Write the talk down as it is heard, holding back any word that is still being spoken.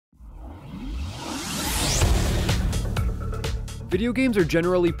Video games are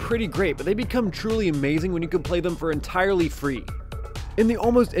generally pretty great, but they become truly amazing when you can play them for entirely free. In the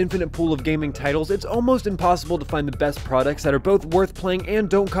almost infinite pool of gaming titles, it's almost impossible to find the best products that are both worth playing and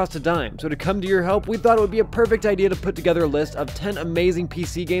don't cost a dime, so to come to your help, we thought it would be a perfect idea to put together a list of 10 amazing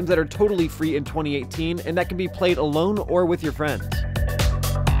PC games that are totally free in 2018 and that can be played alone or with your friends.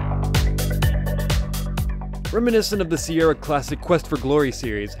 Reminiscent of the Sierra classic Quest for Glory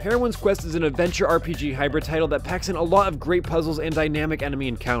series, Heroine's Quest is an adventure RPG hybrid title that packs in a lot of great puzzles and dynamic enemy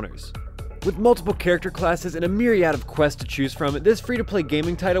encounters. With multiple character classes and a myriad of quests to choose from, this free-to-play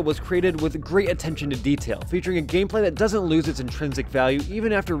gaming title was created with great attention to detail, featuring a gameplay that doesn't lose its intrinsic value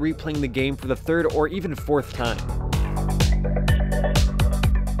even after replaying the game for the third or even fourth time.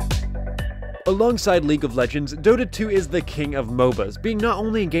 Alongside League of Legends, Dota 2 is the king of MOBAs, being not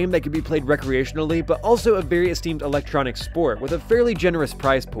only a game that can be played recreationally, but also a very esteemed electronic sport with a fairly generous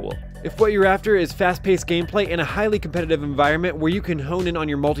prize pool. If what you're after is fast-paced gameplay in a highly competitive environment where you can hone in on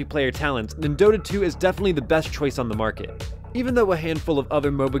your multiplayer talents, then Dota 2 is definitely the best choice on the market. Even though a handful of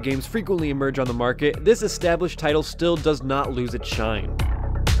other MOBA games frequently emerge on the market, this established title still does not lose its shine.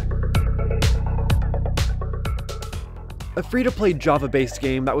 A free-to-play Java-based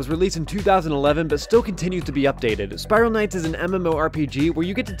game that was released in 2011 but still continues to be updated, Spiral Knights is an MMORPG where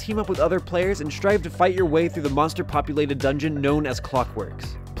you get to team up with other players and strive to fight your way through the monster-populated dungeon known as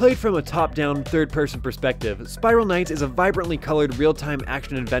Clockworks. Played from a top-down, third-person perspective, Spiral Knights is a vibrantly colored real-time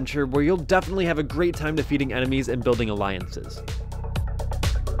action-adventure where you'll definitely have a great time defeating enemies and building alliances.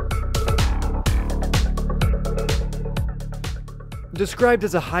 Described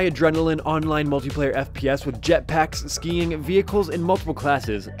as a high-adrenaline online multiplayer FPS with jetpacks, skiing, vehicles, and multiple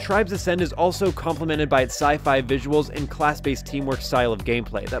classes, Tribes Ascend is also complemented by its sci-fi visuals and class-based teamwork style of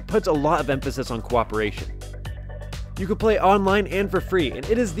gameplay that puts a lot of emphasis on cooperation. You can play online and for free, and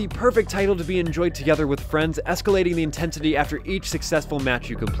it is the perfect title to be enjoyed together with friends, escalating the intensity after each successful match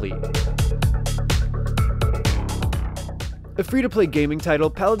you complete. A free-to-play gaming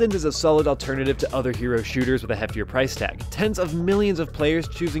title, Paladins is a solid alternative to other hero shooters with a heftier price tag, tens of millions of players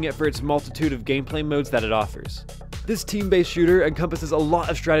choosing it for its multitude of gameplay modes that it offers. This team-based shooter encompasses a lot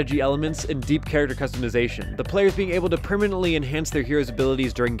of strategy elements and deep character customization, the players being able to permanently enhance their hero's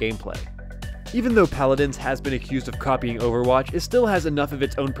abilities during gameplay. Even though Paladins has been accused of copying Overwatch, it still has enough of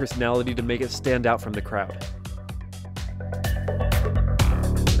its own personality to make it stand out from the crowd.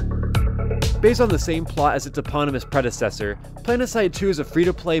 Based on the same plot as its eponymous predecessor, Planetside 2 is a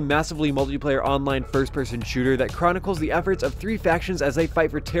free-to-play, massively multiplayer online first-person shooter that chronicles the efforts of three factions as they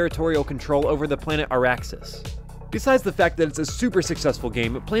fight for territorial control over the planet Araxis. Besides the fact that it's a super successful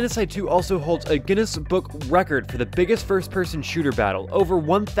game, Planetside 2 also holds a Guinness Book record for the biggest first-person shooter battle, over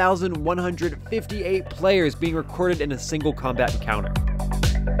 1,158 players being recorded in a single combat encounter.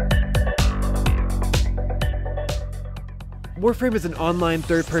 Warframe is an online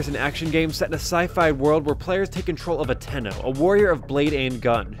third-person action game set in a sci-fi world where players take control of a Tenno, a warrior of blade and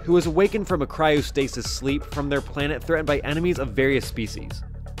gun, who is awakened from a cryostasis sleep from their planet threatened by enemies of various species.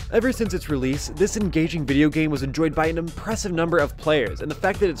 Ever since its release, this engaging video game was enjoyed by an impressive number of players, and the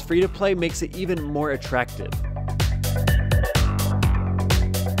fact that it's free to play makes it even more attractive.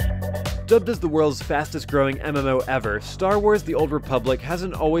 Dubbed as the world's fastest growing MMO ever, Star Wars: The Old Republic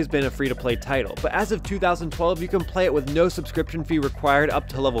hasn't always been a free-to-play title, but as of 2012 you can play it with no subscription fee required up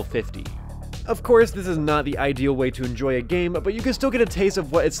to level 50. Of course, this is not the ideal way to enjoy a game, but you can still get a taste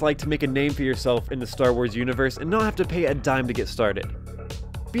of what it's like to make a name for yourself in the Star Wars universe and not have to pay a dime to get started.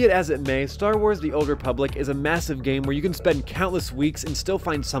 Be it as it may, Star Wars: The Old Republic is a massive game where you can spend countless weeks and still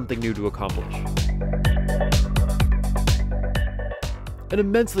find something new to accomplish. An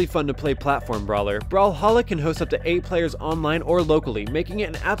immensely fun to play platform brawler, Brawlhalla can host up to 8 players online or locally, making it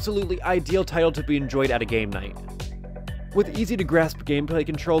an absolutely ideal title to be enjoyed at a game night. With easy to grasp gameplay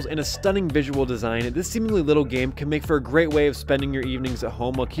controls and a stunning visual design, this seemingly little game can make for a great way of spending your evenings at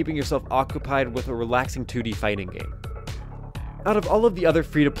home while keeping yourself occupied with a relaxing 2D fighting game. Out of all of the other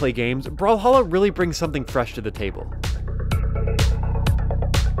free-to-play games, Brawlhalla really brings something fresh to the table.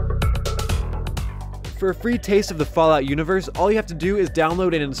 For a free taste of the Fallout universe, all you have to do is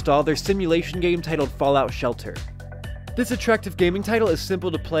download and install their simulation game titled Fallout Shelter. This attractive gaming title is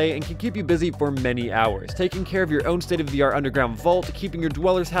simple to play and can keep you busy for many hours, taking care of your own state-of-the-art underground vault, keeping your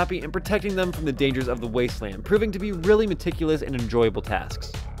dwellers happy, and protecting them from the dangers of the wasteland, proving to be really meticulous and enjoyable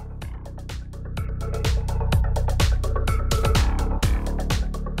tasks.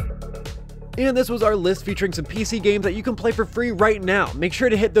 And this was our list featuring some PC games that you can play for free right now. Make sure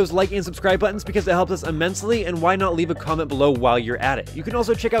to hit those like and subscribe buttons because it helps us immensely, and why not leave a comment below while you're at it. You can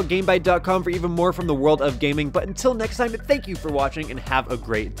also check out GameBite.com for even more from the world of gaming, but until next time, thank you for watching and have a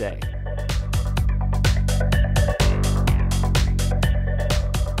great day.